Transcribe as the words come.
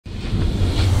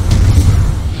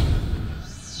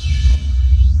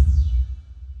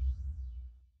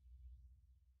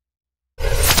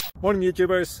Morning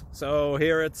YouTubers. So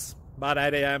here it's about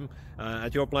 8 a.m.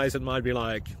 At your place it might be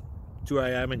like 2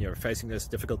 a.m. and you're facing this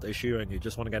difficult issue and you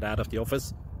just want to get out of the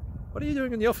office. What are you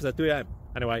doing in the office at 2 a.m.?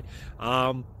 Anyway,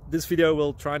 this video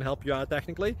will try and help you out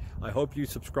technically. I hope you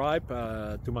subscribe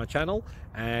to my channel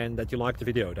and that you like the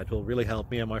video. That will really help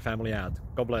me and my family out.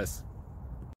 God bless.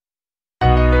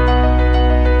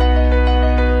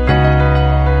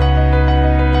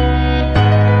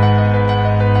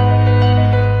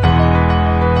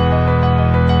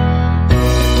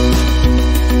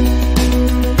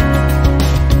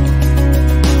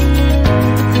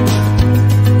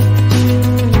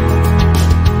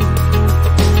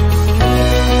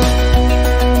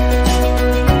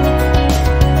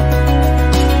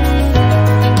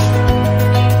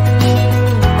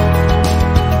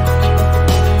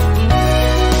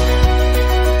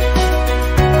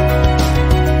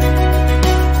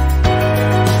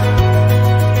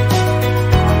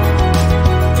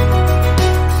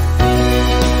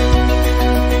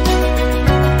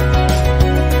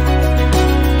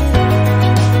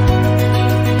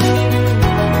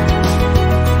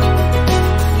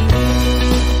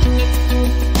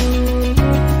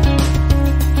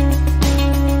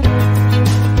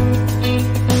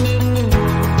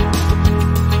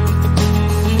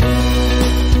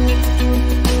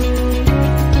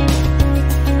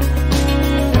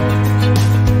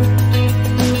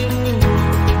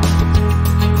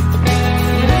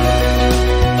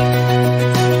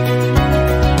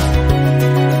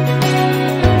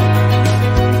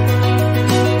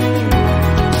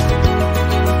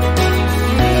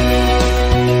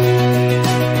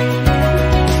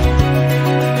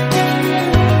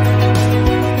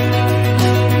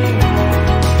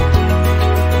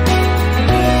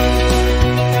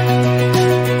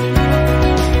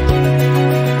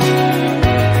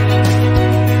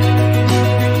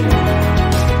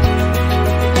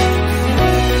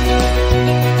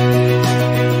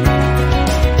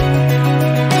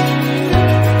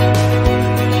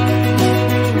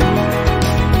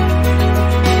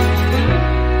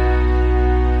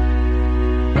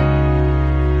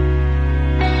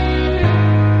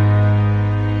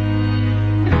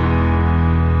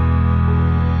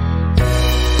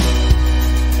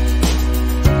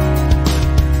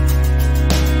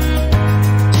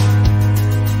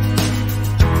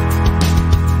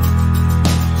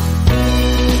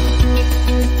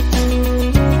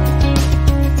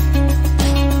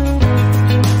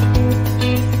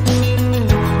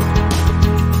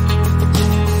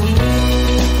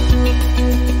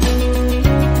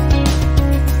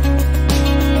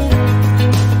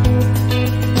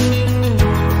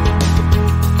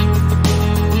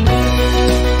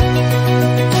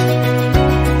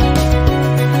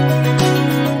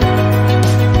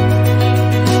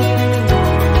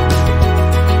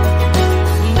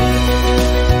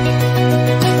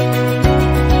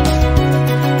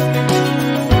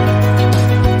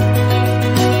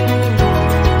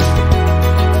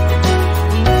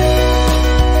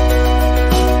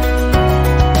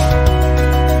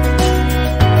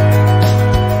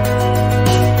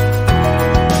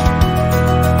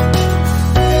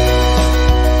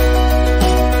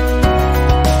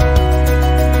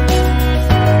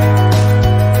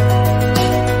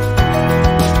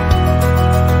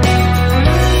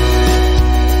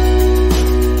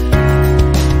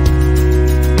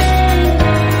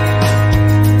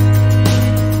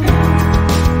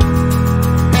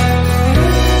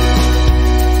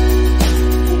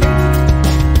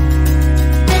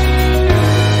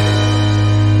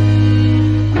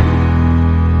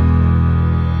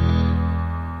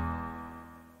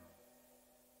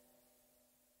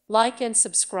 Like and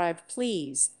subscribe,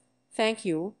 please. Thank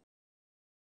you.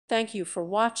 Thank you for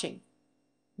watching.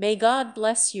 May God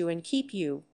bless you and keep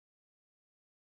you.